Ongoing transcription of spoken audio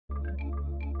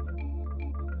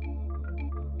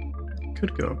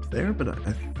could go up there, but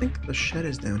I think the shed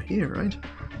is down here, right?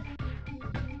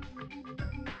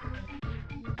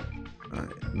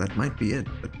 That might be it,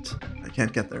 but I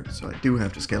can't get there, so I do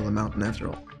have to scale the mountain after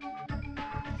all.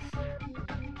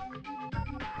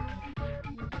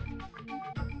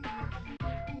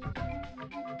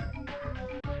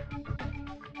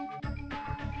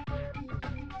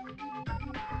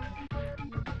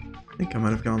 I think I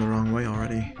might have gone the wrong way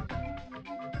already.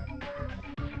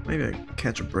 Maybe I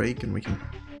catch a break and we can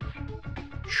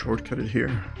shortcut it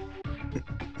here.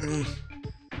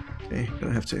 Okay,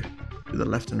 gonna have to do the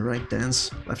left and right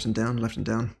dance. Left and down, left and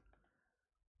down.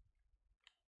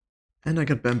 And I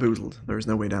got bamboozled. There is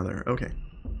no way down there. Okay.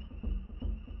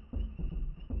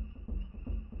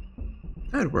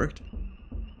 That worked.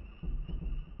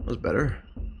 That was better.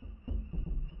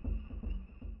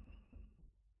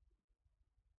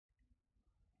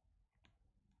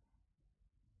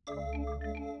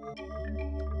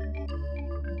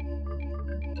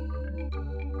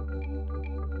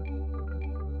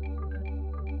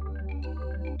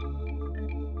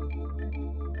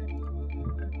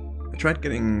 I tried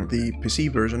getting the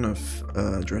PC version of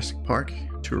Jurassic Park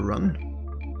to run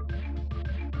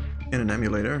in an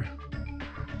emulator,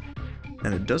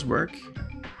 and it does work,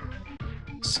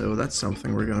 so that's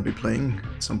something we're going to be playing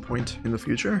at some point in the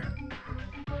future.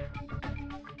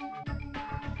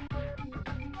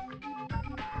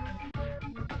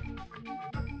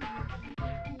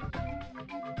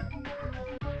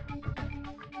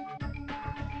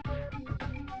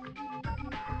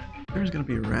 There's going to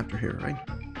be a raptor here, right?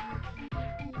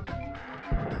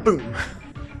 Boom!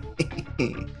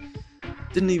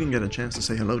 Didn't even get a chance to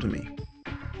say hello to me.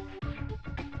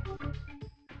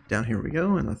 Down here we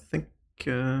go, and I think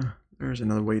there's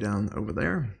another way down over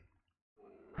there.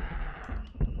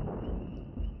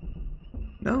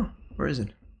 No? Where is it?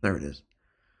 There it is.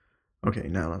 Okay,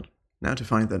 now to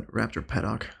find that raptor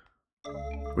paddock,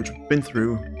 which we've been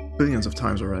through billions of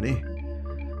times already,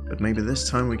 but maybe this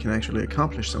time we can actually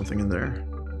accomplish something in there.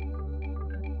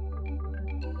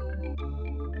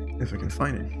 If I can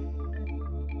find it.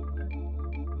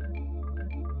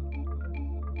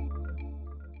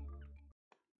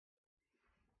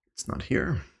 It's not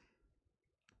here.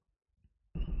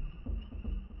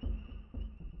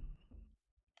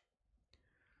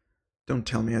 Don't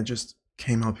tell me I just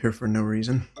came up here for no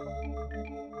reason.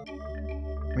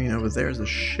 I mean, over there's the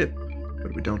ship,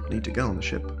 but we don't need to go on the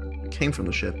ship. We came from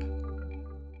the ship.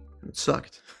 And it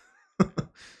sucked. I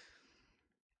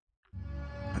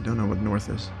don't know what north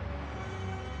is.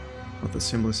 What the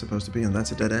symbol is supposed to be, and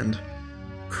that's a dead end.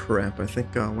 Crap, I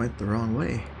think I went the wrong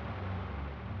way.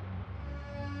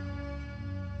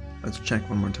 Let's check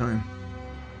one more time.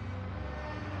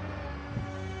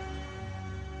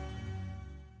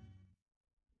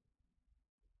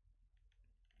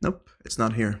 Nope, it's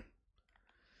not here.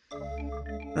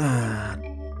 Ah,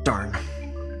 darn.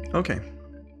 Okay.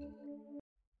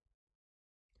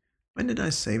 When did I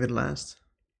save it last?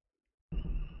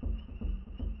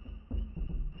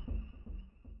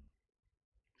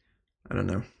 I don't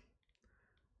know.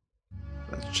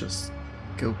 Let's just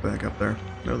go back up there.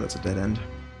 No, that's a dead end.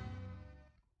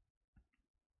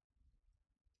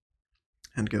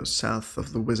 And go south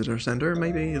of the visitor center.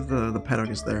 Maybe the paddock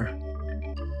is there.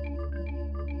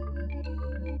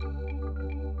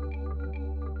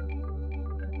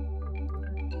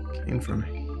 Came from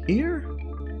here?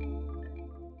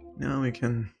 Now we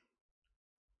can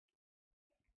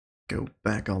go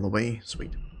back all the way.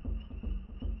 Sweet.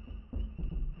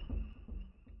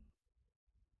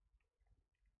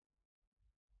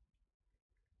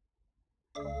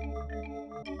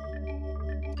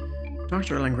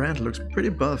 Dr. Alan Grant looks pretty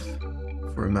buff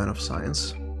for a man of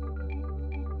science.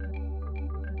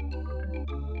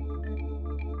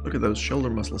 Look at those shoulder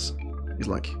muscles. He's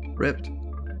like ripped.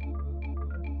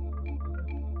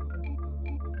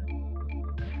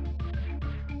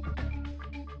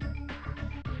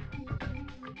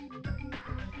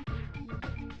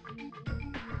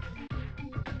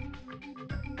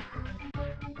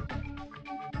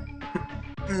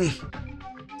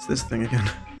 It's this thing again.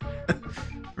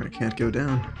 Where I can't go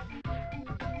down.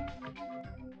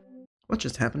 What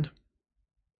just happened?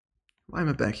 Why am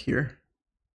I back here?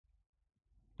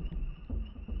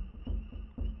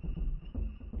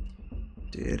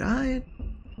 Did I?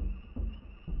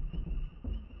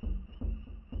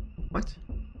 What?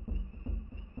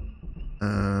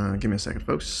 Give me a second,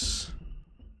 folks.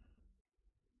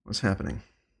 What's happening?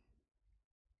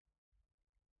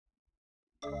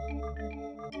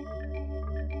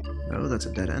 Oh, that's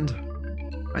a dead end.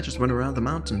 I just went around the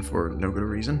mountain for no good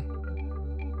reason.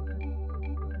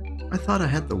 I thought I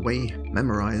had the way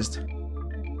memorized.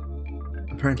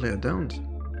 apparently I don't.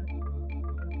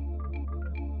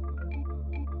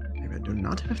 Maybe I do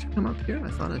not have to come up here?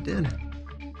 I thought I did.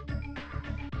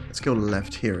 Let's go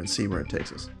left here and see where it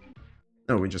takes us.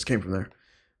 Oh, we just came from there.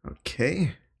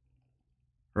 Okay.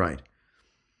 Right.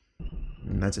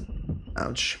 And that's it.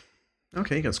 Ouch.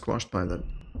 Okay, got squashed by that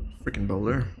freaking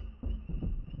boulder.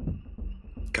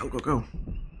 Go, go, go.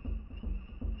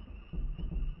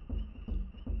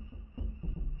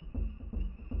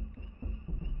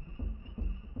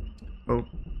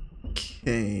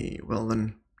 Okay, well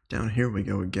then, down here we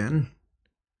go again.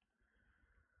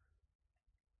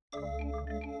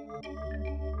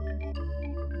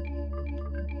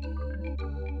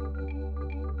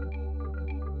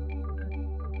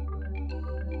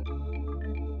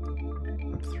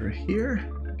 Up through here.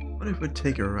 What if we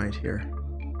take a right here?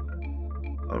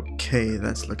 Okay,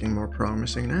 that's looking more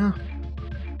promising now.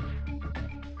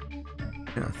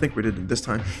 Yeah, I think we did it this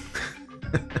time.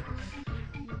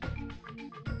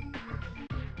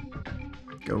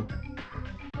 Go.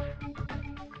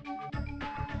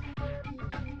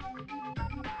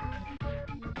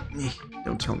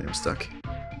 Don't tell me I'm stuck.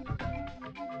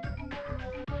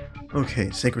 Okay,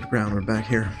 sacred ground, we're back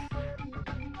here.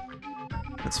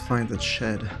 Let's find that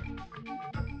shed.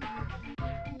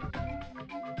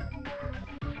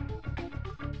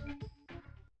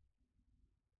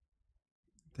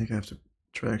 I think I have to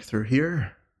track through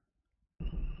here.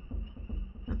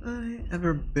 Have I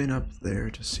ever been up there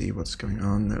to see what's going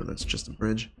on? No, that's just a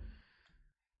bridge.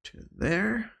 To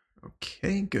there.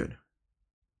 Okay, good.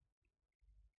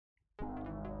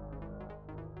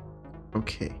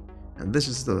 Okay, and this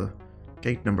is the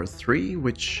gate number 3,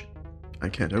 which I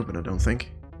can't open, I don't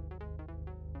think.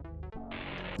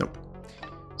 Nope.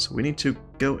 So we need to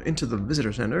go into the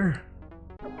visitor center,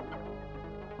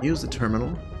 use the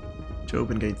terminal to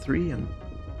open gate 3 and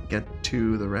get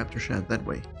to the raptor shed that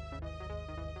way.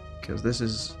 Because this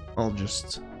is all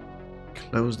just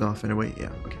closed off in a way.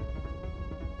 Yeah, okay.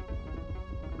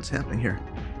 What's happening here?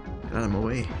 Get out of my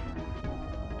way.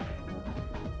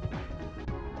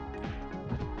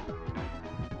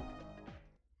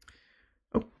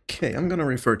 Okay, I'm gonna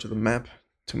refer to the map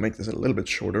to make this a little bit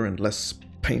shorter and less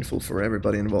painful for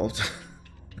everybody involved.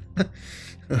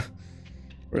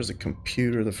 Where's the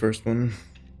computer, the first one?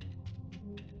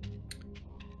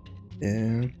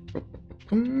 Yeah.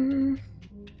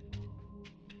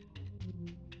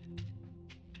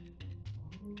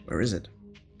 Where is it?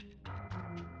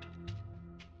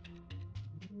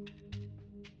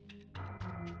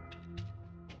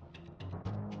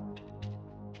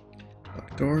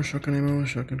 Locked door, shotgun ammo,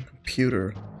 shotgun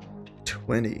computer.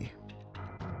 20.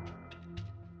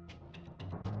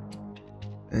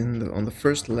 And on the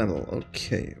first level,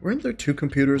 okay. Weren't there 2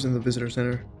 computers in the visitor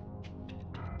center?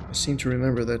 I seem to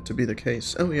remember that to be the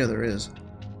case. Oh yeah, there is.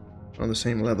 On the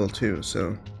same level too,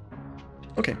 so...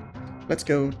 Okay, let's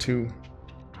go to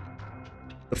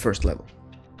the first level.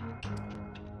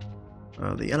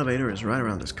 The elevator is right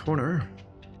around this corner.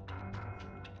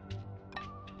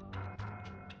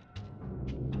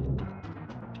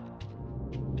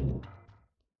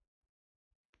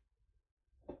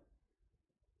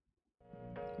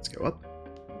 Let's go up.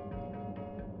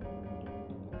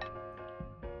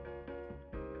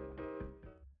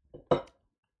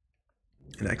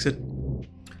 And exit.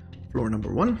 Floor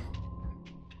number 1.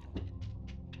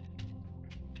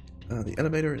 The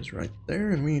elevator is right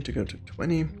there, and we need to go to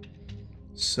 20.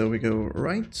 So we go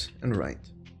right and right.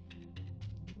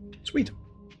 Sweet.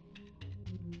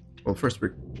 Well, first we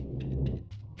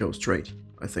go straight,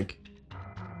 I think.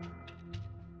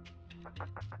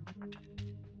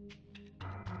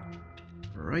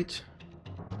 Right.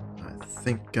 I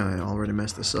think I already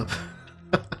messed this up.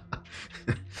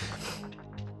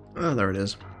 Oh, there it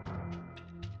is.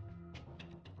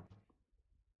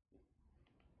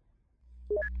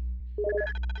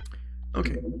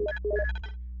 Okay.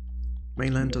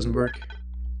 Mainland doesn't work.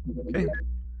 Okay.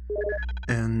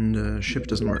 And ship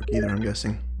doesn't work either, I'm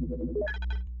guessing.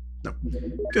 No.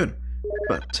 Good.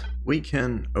 But we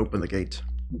can open the gate.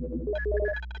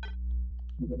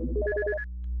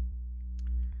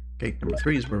 Gate number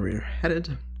 3 is where we're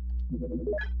headed.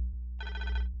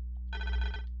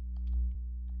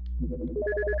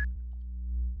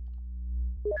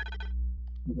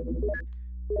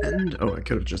 And, oh, I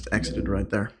could have just exited right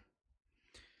there.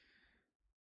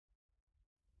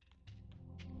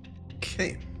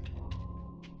 Okay.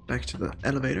 Back to the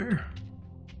elevator.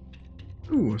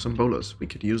 Ooh, some bolas. We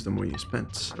could use them. We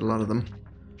spent a lot of them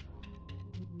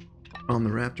on the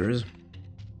raptors.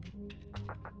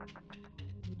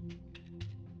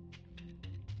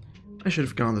 I should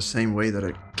have gone the same way that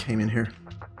I came in here.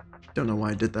 Don't know why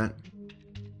I did that.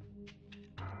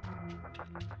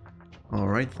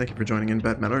 Alright, thank you for joining in,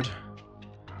 Bat Mallard.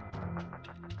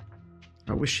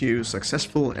 I wish you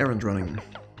successful errand running.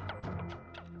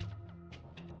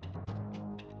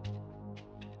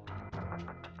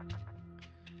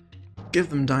 Give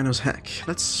them Dino's heck.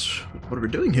 That's what we're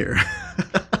doing here.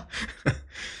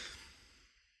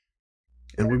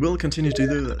 And we will continue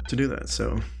to do that,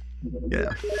 so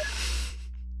yeah.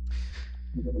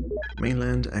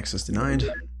 Mainland, access denied.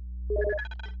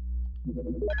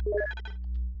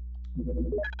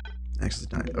 Access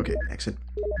denied. Okay, exit.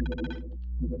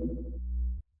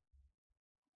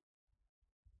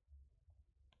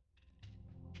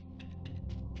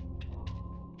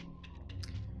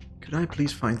 Could I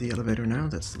please find the elevator now?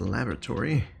 That's the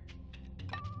laboratory.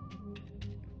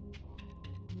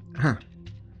 Huh.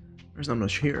 There's not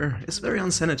much here. It's very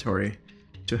unsanitary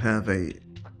to have a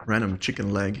random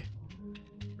chicken leg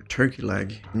or turkey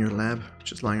leg in your lab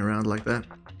just lying around like that.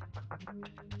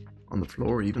 On the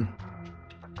floor even.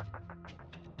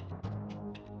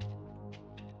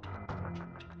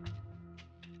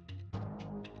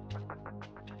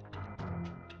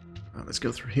 Let's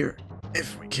go through here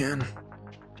if we can.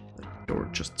 The door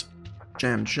just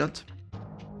jammed shut.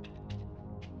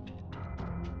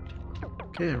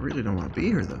 Okay, I really don't want to be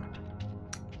here though.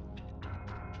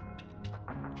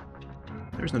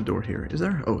 There's no door here, is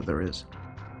there? Oh, there is.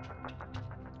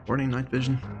 Warning, night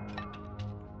vision.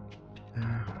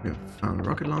 We have found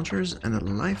rocket launchers and a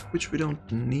life which we don't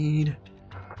need.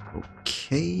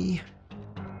 Okay.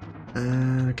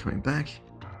 Coming back.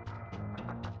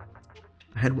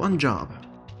 I had one job.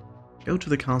 Go to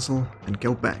the castle and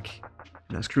go back.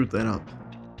 And I screwed that up.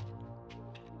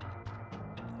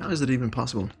 How is it even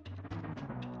possible?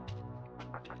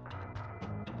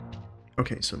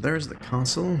 Okay, so there's the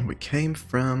castle. We came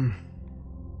from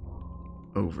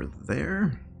over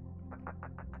there.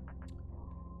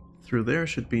 Through there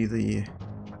should be the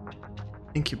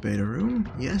incubator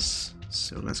room. Yes,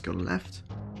 so let's go left.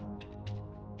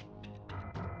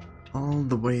 All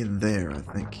the way there, I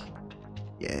think.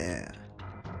 Yeah,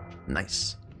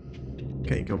 nice.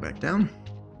 Okay, go back down.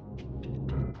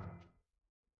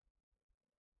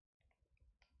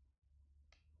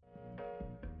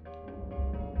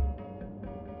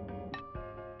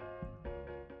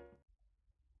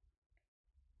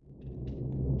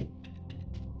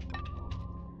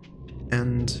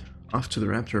 And off to the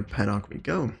raptor paddock we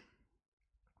go.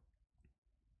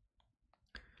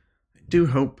 I do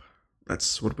hope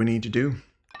that's what we need to do.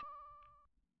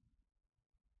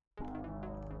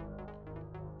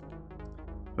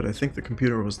 But I think the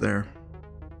computer was there.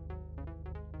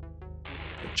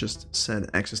 It just said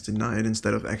access denied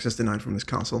instead of access denied from this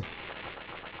castle.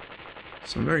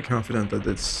 So I'm very confident that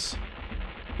it's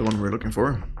the one we're looking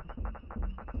for.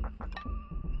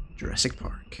 Jurassic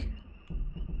Park.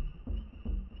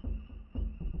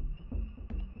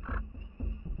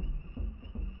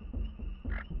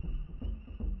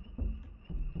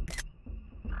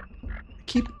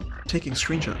 Keep taking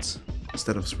screenshots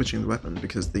instead of switching the weapon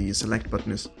because the select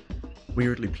button is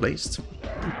weirdly placed.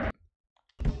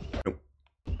 Oh.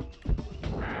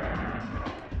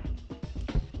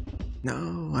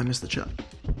 No, I missed the shot.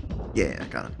 Yeah, I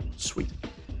got it. Sweet.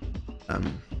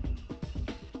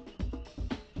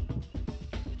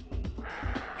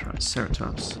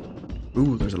 Triceratops.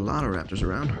 Ooh, there's a lot of raptors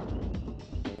around.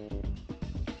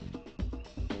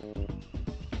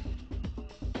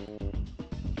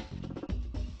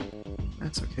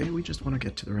 That's okay, we just want to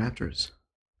get to the raptors.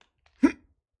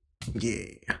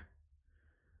 Yeah.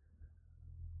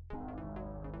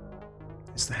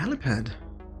 It's the helipad.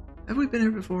 Have we been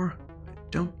here before? I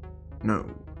don't know.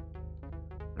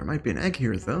 There might be an egg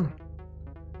here, though.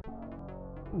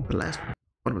 Ooh, the last one.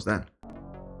 What was that?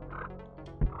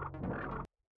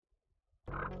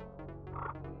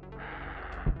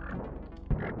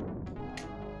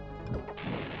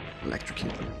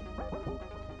 Electrocute them.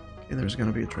 Okay, there's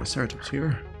gonna be a Triceratops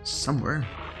here, somewhere.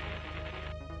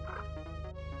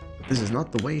 But this is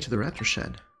not the way to the raptor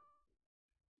shed.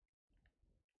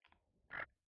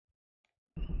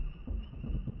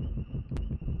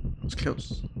 It's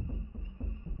close.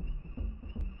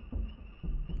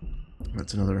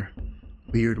 That's another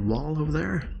weird wall over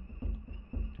there.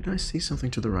 Did I see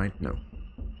something to the right? No.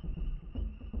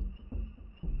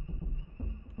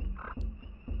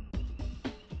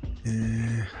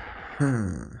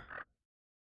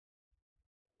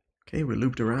 Okay, we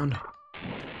looped around.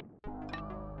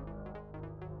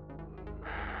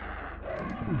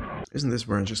 Isn't this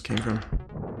where it just came from?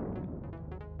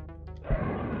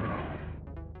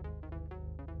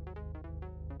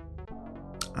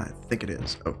 I think it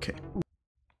is. Okay.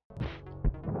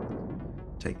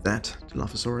 Take that,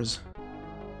 Dilophosaurus.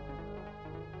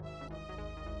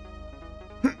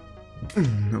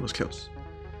 That was close.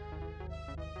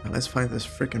 Now let's find this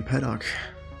frickin' paddock.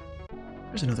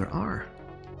 There's another R.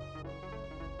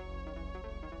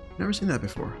 Never seen that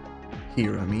before.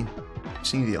 Here, I mean. I've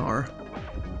seen the R,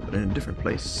 but in a different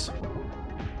place.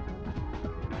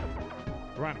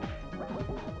 Run.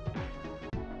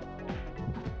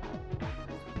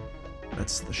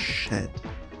 That's the shed.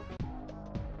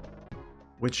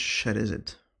 Which shed is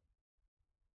it?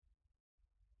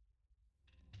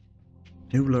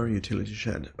 Nuclear utility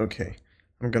shed. Okay.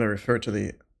 I'm gonna refer to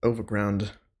the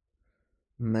overground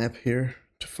map here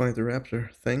to find the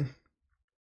raptor thing.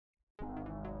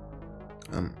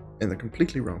 I'm in the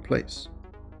completely wrong place.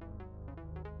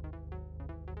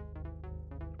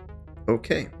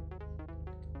 Okay.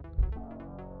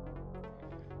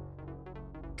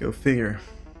 Go figure.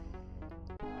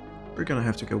 We're gonna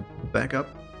have to go back up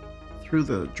through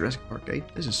the Jurassic Park gate.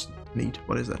 This is neat.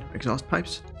 What is that? Exhaust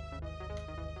pipes?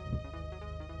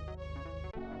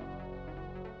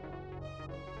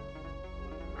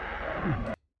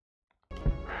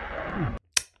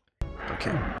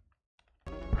 Okay.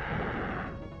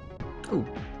 Oh,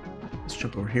 let's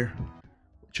jump over here,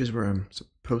 which is where I'm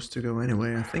supposed to go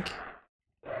anyway, I think.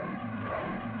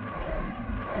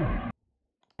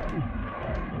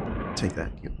 Take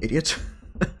that, you idiot.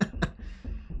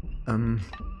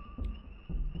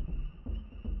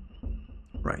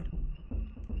 Right.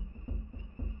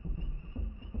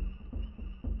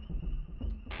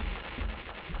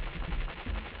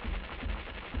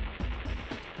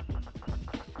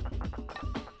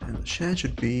 And the shed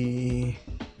should be...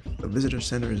 The visitor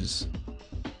center is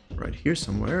right here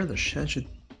somewhere. The shed should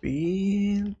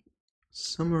be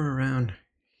somewhere around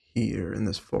here in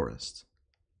this forest.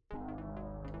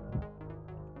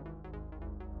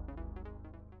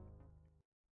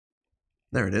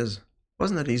 There it is.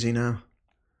 Wasn't that easy now?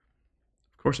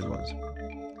 Of course it was.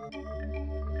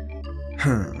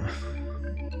 Huh.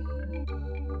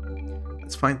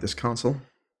 Let's find this console.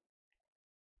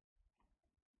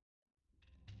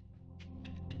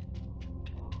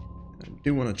 I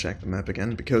do want to check the map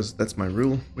again, because that's my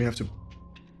rule. We have to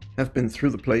have been through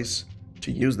the place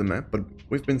to use the map, but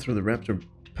we've been through the raptor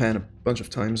pad a bunch of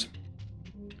times.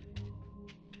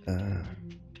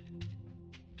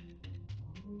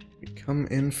 We come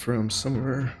in from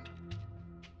somewhere.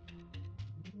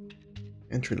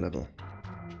 Entry level.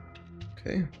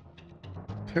 Okay.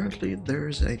 Apparently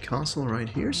there's a console right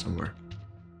here somewhere.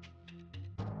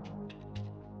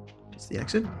 It's the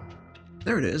exit.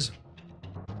 There it is.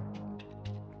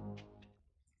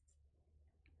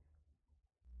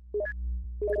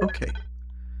 Okay.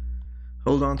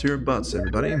 Hold on to your butts,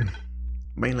 everybody.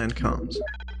 Mainland comms.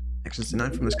 Access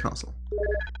denied from this console.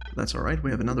 That's alright,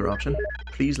 we have another option.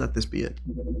 Please let this be it.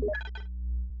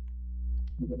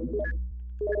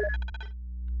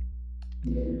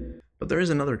 But there is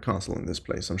another console in this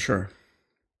place, I'm sure.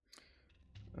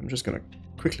 I'm just gonna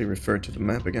quickly refer to the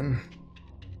map again.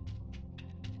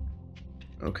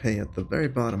 Okay, at the very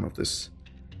bottom of this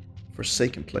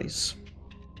forsaken place.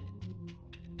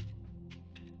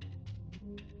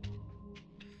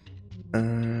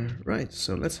 Right,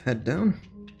 so let's head down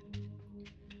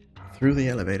through the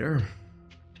elevator.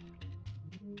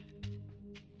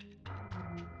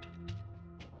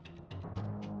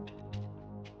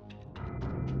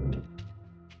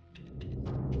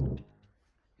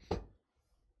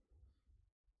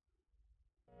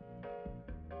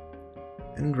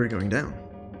 And we're going down.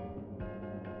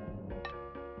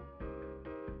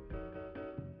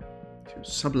 To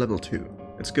sub-level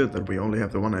 2. It's good that we only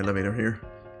have the one elevator here.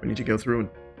 We need to go through and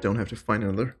don't have to find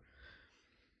another.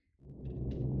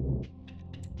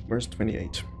 Where's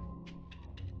 28?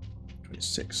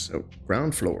 26. Oh,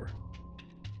 ground floor.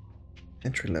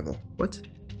 Entry level. What?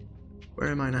 Where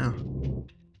am I now?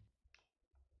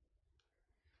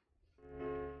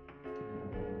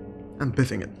 I'm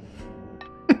biffing it.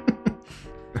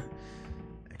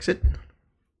 Exit.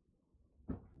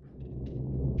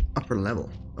 Upper level.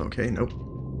 Okay, nope.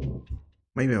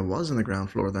 Maybe I was on the ground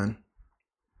floor then.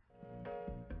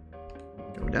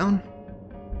 Go down.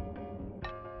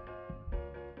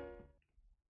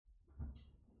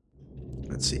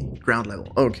 Let's see. Ground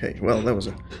level. Okay, well, that was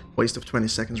a waste of 20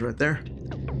 seconds right there.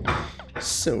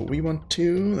 So, we want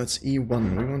to... That's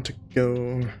E1. We want to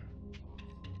go...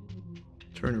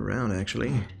 Turn around,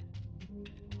 actually.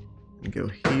 And go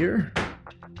here.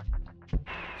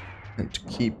 And to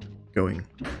keep going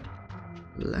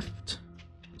left.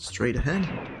 Straight ahead.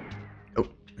 Oh,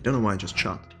 I don't know why I just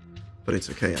shot. But it's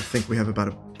okay. I think we have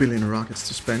about 1 billion rockets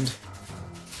to spend.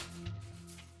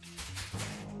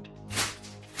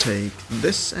 Take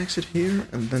this exit here,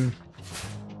 and then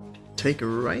take a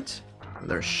right.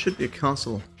 There should be a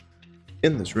console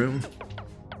in this room.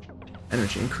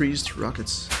 Energy increased,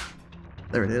 rockets.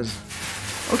 There it is.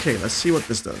 Okay, let's see what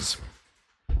this does.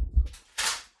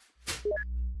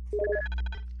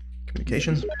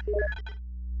 Communications.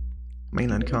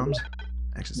 Mainland comms.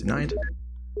 Access denied.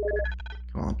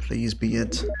 Come on, please be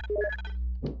it.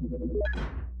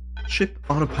 Ship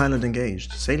autopilot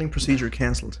engaged. Sailing procedure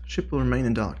cancelled. Ship will remain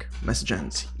in dock. Message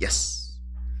ends. Yes!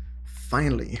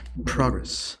 Finally,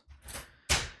 progress.